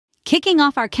Kicking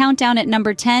off our countdown at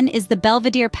number 10 is the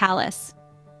Belvedere Palace.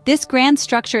 This grand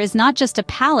structure is not just a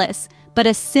palace, but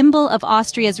a symbol of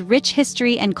Austria's rich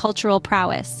history and cultural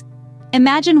prowess.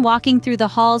 Imagine walking through the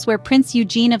halls where Prince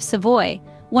Eugene of Savoy,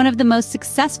 one of the most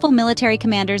successful military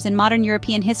commanders in modern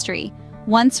European history,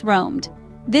 once roamed.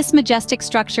 This majestic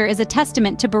structure is a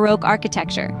testament to Baroque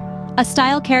architecture, a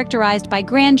style characterized by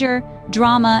grandeur,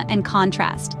 drama, and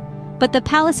contrast. But the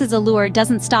palace's allure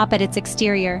doesn't stop at its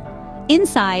exterior.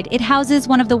 Inside, it houses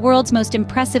one of the world's most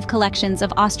impressive collections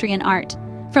of Austrian art.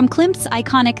 From Klimt's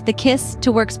iconic The Kiss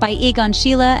to works by Egon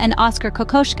Schiele and Oskar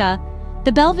Kokoschka,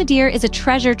 the Belvedere is a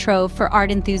treasure trove for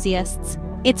art enthusiasts.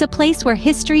 It's a place where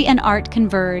history and art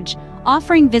converge,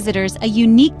 offering visitors a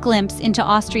unique glimpse into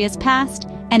Austria's past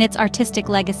and its artistic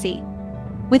legacy.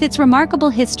 With its remarkable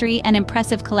history and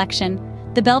impressive collection,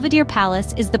 the Belvedere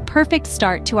Palace is the perfect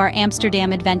start to our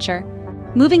Amsterdam adventure.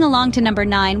 Moving along to number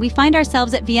 9, we find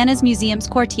ourselves at Vienna's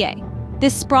Museumsquartier.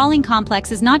 This sprawling complex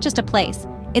is not just a place,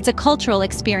 it's a cultural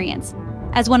experience.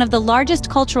 As one of the largest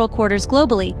cultural quarters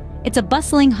globally, it's a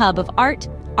bustling hub of art,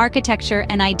 architecture,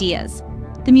 and ideas.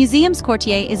 The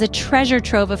Museumsquartier is a treasure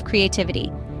trove of creativity,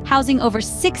 housing over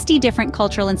 60 different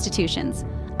cultural institutions.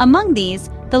 Among these,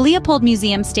 the Leopold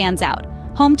Museum stands out,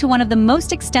 home to one of the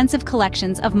most extensive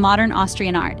collections of modern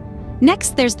Austrian art.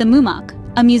 Next, there's the MUMAC,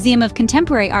 a museum of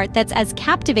contemporary art that's as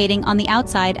captivating on the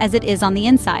outside as it is on the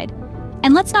inside.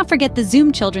 And let's not forget the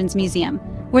Zoom Children's Museum,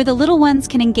 where the little ones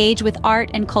can engage with art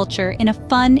and culture in a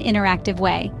fun, interactive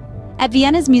way. At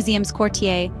Vienna's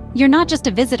Museumsquartier, you're not just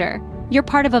a visitor, you're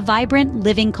part of a vibrant,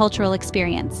 living cultural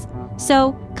experience.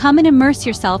 So, come and immerse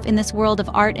yourself in this world of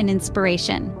art and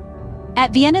inspiration.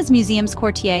 At Vienna's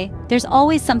Museumsquartier, there's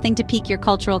always something to pique your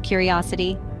cultural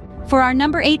curiosity. For our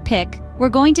number 8 pick, we're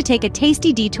going to take a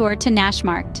tasty detour to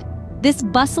Naschmarkt. This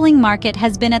bustling market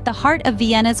has been at the heart of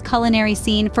Vienna's culinary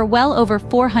scene for well over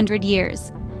 400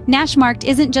 years. Naschmarkt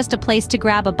isn't just a place to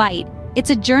grab a bite,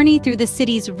 it's a journey through the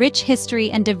city's rich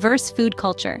history and diverse food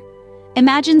culture.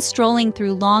 Imagine strolling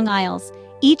through long aisles,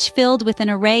 each filled with an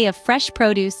array of fresh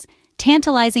produce,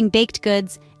 tantalizing baked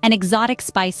goods, and exotic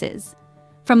spices.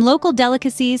 From local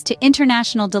delicacies to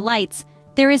international delights,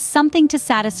 there is something to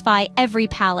satisfy every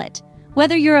palate.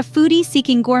 Whether you're a foodie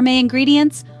seeking gourmet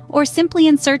ingredients or simply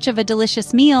in search of a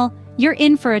delicious meal, you're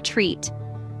in for a treat.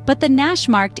 But the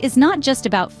Naschmarkt is not just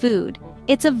about food.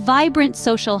 It's a vibrant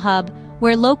social hub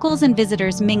where locals and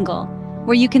visitors mingle,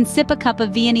 where you can sip a cup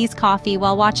of Viennese coffee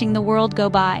while watching the world go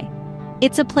by.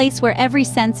 It's a place where every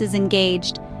sense is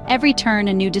engaged, every turn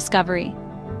a new discovery.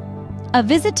 A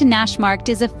visit to Naschmarkt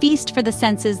is a feast for the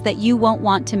senses that you won't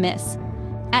want to miss.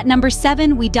 At number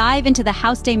 7, we dive into the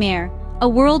Haus des Mers, a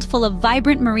world full of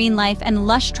vibrant marine life and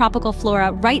lush tropical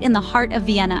flora right in the heart of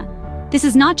Vienna. This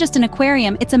is not just an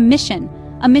aquarium, it's a mission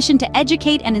to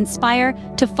educate and inspire,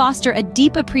 to foster a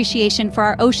deep appreciation for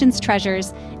our ocean's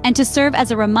treasures, and to serve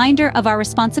as a reminder of our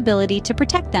responsibility to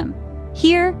protect them.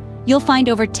 Here, you'll find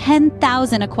over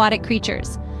 10,000 aquatic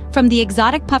creatures, from the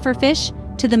exotic pufferfish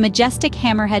to the majestic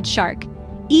hammerhead shark,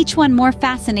 each one more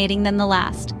fascinating than the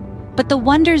last. But the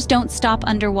wonders don't stop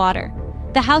underwater.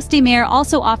 The Haus des Mers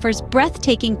also offers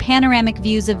breathtaking panoramic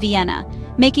views of Vienna,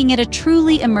 making it a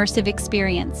truly immersive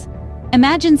experience.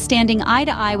 Imagine standing eye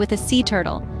to eye with a sea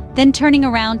turtle, then turning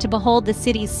around to behold the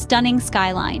city's stunning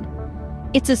skyline.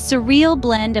 It's a surreal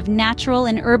blend of natural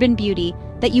and urban beauty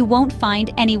that you won't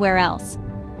find anywhere else.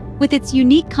 With its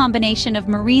unique combination of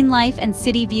marine life and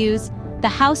city views, the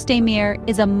Haus des Mers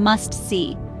is a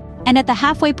must-see. And at the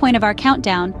halfway point of our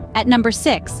countdown, at number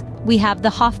 6, we have the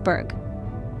Hofburg.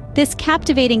 This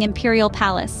captivating imperial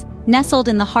palace, nestled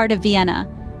in the heart of Vienna,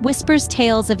 whispers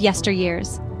tales of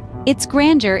yesteryears. Its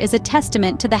grandeur is a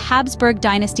testament to the Habsburg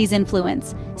dynasty's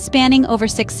influence, spanning over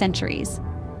 6 centuries.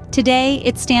 Today,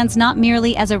 it stands not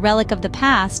merely as a relic of the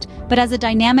past, but as a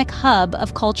dynamic hub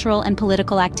of cultural and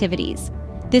political activities.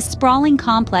 This sprawling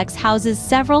complex houses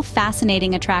several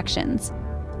fascinating attractions.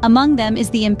 Among them is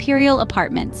the Imperial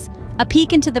Apartments, a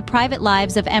peek into the private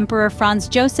lives of Emperor Franz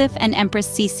Joseph and Empress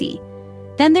Sisi.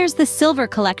 Then there's the Silver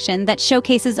Collection that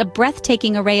showcases a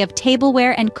breathtaking array of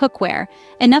tableware and cookware,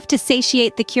 enough to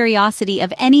satiate the curiosity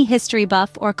of any history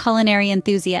buff or culinary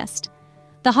enthusiast.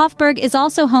 The Hofburg is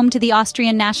also home to the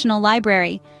Austrian National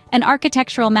Library, an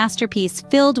architectural masterpiece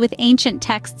filled with ancient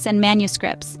texts and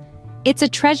manuscripts. It's a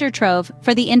treasure trove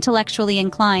for the intellectually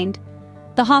inclined.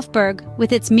 The Hofburg,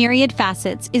 with its myriad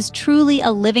facets, is truly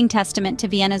a living testament to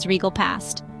Vienna's regal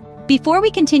past. Before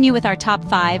we continue with our top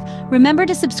 5, remember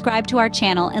to subscribe to our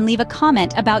channel and leave a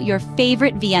comment about your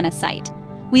favorite Vienna site.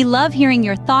 We love hearing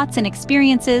your thoughts and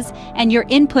experiences, and your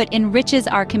input enriches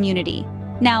our community.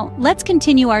 Now, let's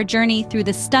continue our journey through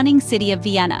the stunning city of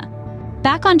Vienna.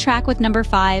 Back on track with number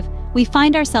 5, we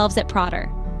find ourselves at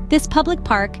Prater. This public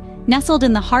park, nestled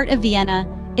in the heart of Vienna,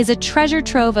 is a treasure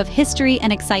trove of history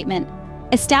and excitement.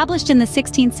 Established in the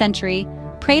 16th century,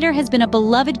 Prater has been a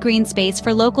beloved green space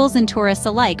for locals and tourists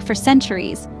alike for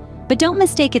centuries. But don't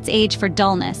mistake its age for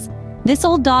dullness. This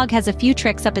old dog has a few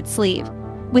tricks up its sleeve.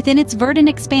 Within its verdant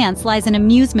expanse lies an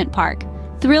amusement park.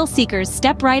 Thrill seekers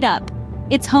step right up.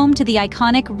 It's home to the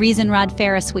iconic Riesenrad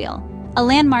Ferris wheel, a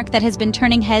landmark that has been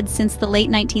turning heads since the late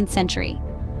 19th century.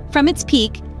 From its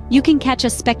peak, you can catch a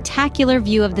spectacular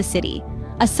view of the city,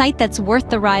 a sight that's worth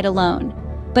the ride alone.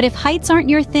 But if heights aren't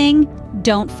your thing,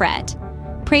 don't fret.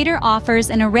 Prater offers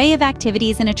an array of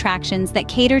activities and attractions that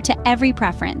cater to every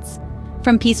preference.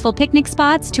 From peaceful picnic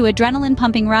spots to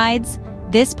adrenaline-pumping rides,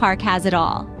 this park has it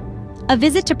all. A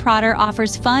visit to Prater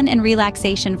offers fun and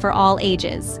relaxation for all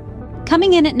ages.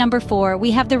 Coming in at number 4,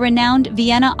 we have the renowned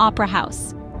Vienna Opera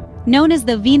House. Known as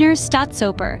the Wiener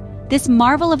Staatsoper, this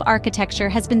marvel of architecture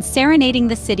has been serenading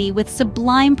the city with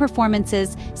sublime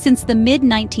performances since the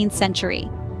mid-19th century.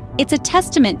 It's a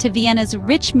testament to Vienna's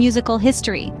rich musical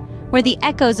history, where the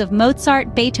echoes of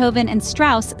Mozart, Beethoven, and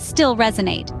Strauss still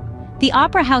resonate. The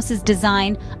Opera House's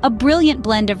design, a brilliant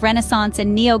blend of Renaissance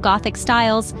and Neo-Gothic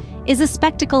styles, is a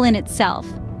spectacle in itself.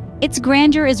 Its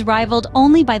grandeur is rivaled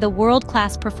only by the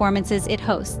world-class performances it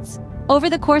hosts. Over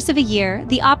the course of a year,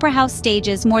 the Opera House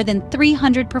stages more than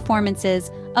 300 performances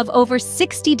of over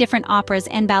 60 different operas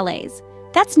and ballets.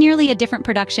 That's nearly a different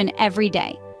production every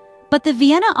day. But the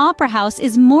Vienna Opera House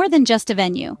is more than just a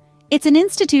venue. It's an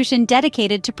institution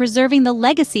dedicated to preserving the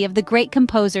legacy of the great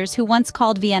composers who once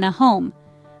called Vienna home.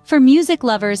 For music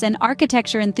lovers and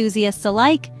architecture enthusiasts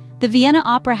alike, the Vienna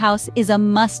Opera House is a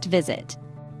must-visit.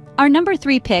 Our number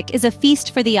 3 pick is a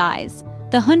feast for the eyes,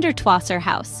 the Hundertwasser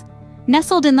House.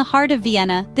 Nestled in the heart of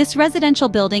Vienna, this residential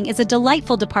building is a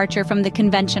delightful departure from the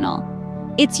conventional.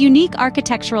 Its unique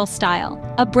architectural style,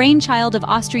 a brainchild of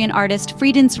Austrian artist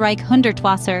Friedensreich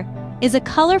Hundertwasser, is a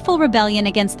colorful rebellion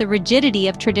against the rigidity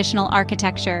of traditional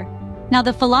architecture. Now,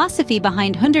 the philosophy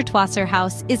behind Hundertwasser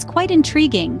House is quite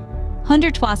intriguing.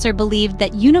 Hundertwasser believed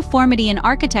that uniformity in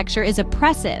architecture is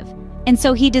oppressive, and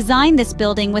so he designed this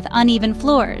building with uneven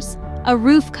floors, a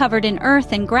roof covered in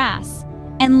earth and grass,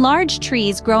 and large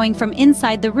trees growing from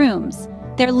inside the rooms,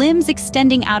 their limbs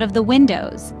extending out of the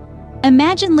windows.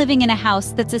 Imagine living in a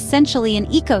house that's essentially an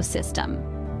ecosystem.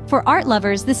 For art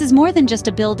lovers, this is more than just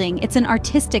a building, it's an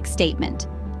artistic statement.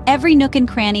 Every nook and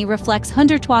cranny reflects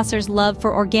Hundertwasser's love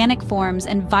for organic forms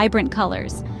and vibrant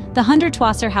colors. The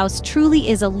Hundertwasser House truly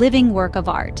is a living work of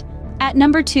art. At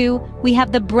number 2, we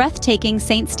have the breathtaking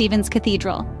St. Stephen's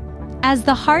Cathedral. As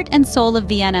the heart and soul of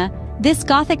Vienna, this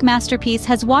Gothic masterpiece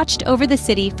has watched over the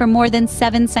city for more than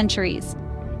 7 centuries.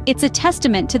 It's a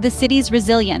testament to the city's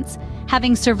resilience,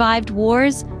 having survived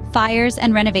wars, fires,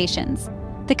 and renovations.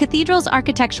 The cathedral's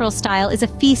architectural style is a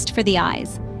feast for the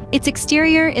eyes. Its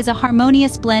exterior is a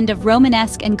harmonious blend of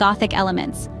Romanesque and Gothic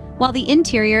elements, while the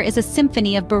interior is a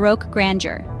symphony of Baroque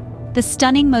grandeur. The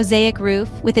stunning mosaic roof,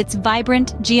 with its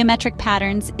vibrant, geometric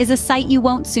patterns, is a sight you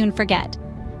won't soon forget.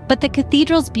 But the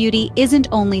cathedral's beauty isn't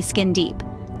only skin-deep.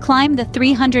 Climb the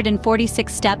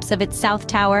 346 steps of its south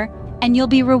tower, and you'll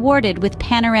be rewarded with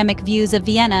panoramic views of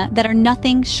Vienna that are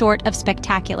nothing short of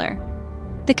spectacular.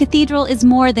 The cathedral is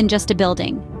more than just a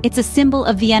building. It's a symbol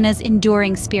of Vienna's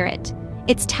enduring spirit.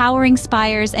 Its towering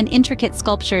spires and intricate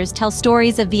sculptures tell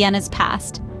stories of Vienna's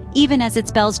past, even as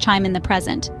its bells chime in the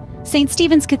present. St.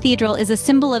 Stephen's Cathedral is a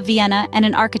symbol of Vienna and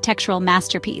an architectural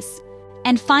masterpiece.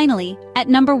 And finally, at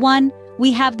number 1,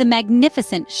 we have the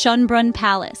magnificent Schönbrunn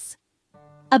Palace.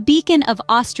 A beacon of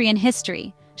Austrian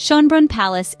history, Schönbrunn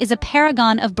Palace is a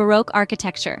paragon of Baroque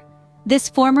architecture. This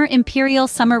former imperial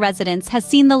summer residence has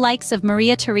seen the likes of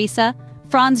Maria Theresa,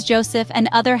 Franz Joseph, and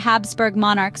other Habsburg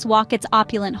monarchs walk its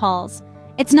opulent halls.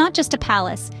 It's not just a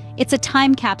palace, it's a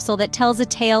time capsule that tells a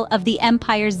tale of the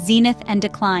empire's zenith and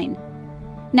decline.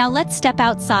 Now let's step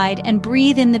outside and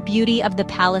breathe in the beauty of the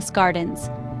palace gardens.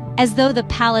 As though the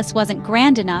palace wasn't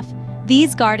grand enough,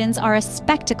 these gardens are a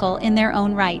spectacle in their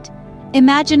own right.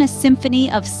 Imagine a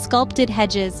symphony of sculpted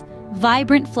hedges,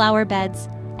 vibrant flower beds,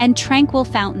 and tranquil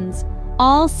fountains,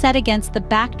 all set against the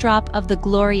backdrop of the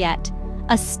Gloriette,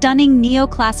 a stunning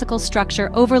neoclassical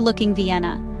structure overlooking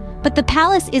Vienna. But the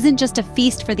palace isn't just a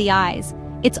feast for the eyes,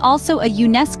 it's also a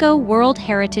UNESCO World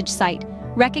Heritage Site,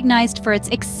 recognized for its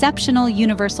exceptional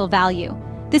universal value.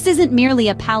 This isn't merely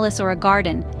a palace or a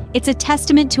garden, it's a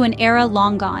testament to an era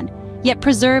long gone, yet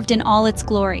preserved in all its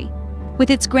glory. With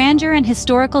its grandeur and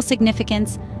historical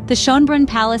significance, the Schönbrunn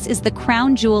Palace is the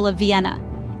crown jewel of Vienna.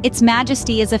 Its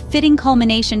majesty is a fitting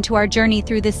culmination to our journey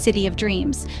through this city of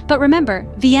dreams. But remember,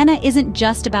 Vienna isn't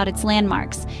just about its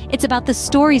landmarks. It's about the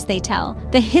stories they tell,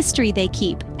 the history they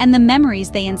keep, and the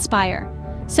memories they inspire.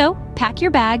 So, pack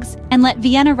your bags and let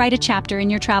Vienna write a chapter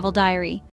in your travel diary.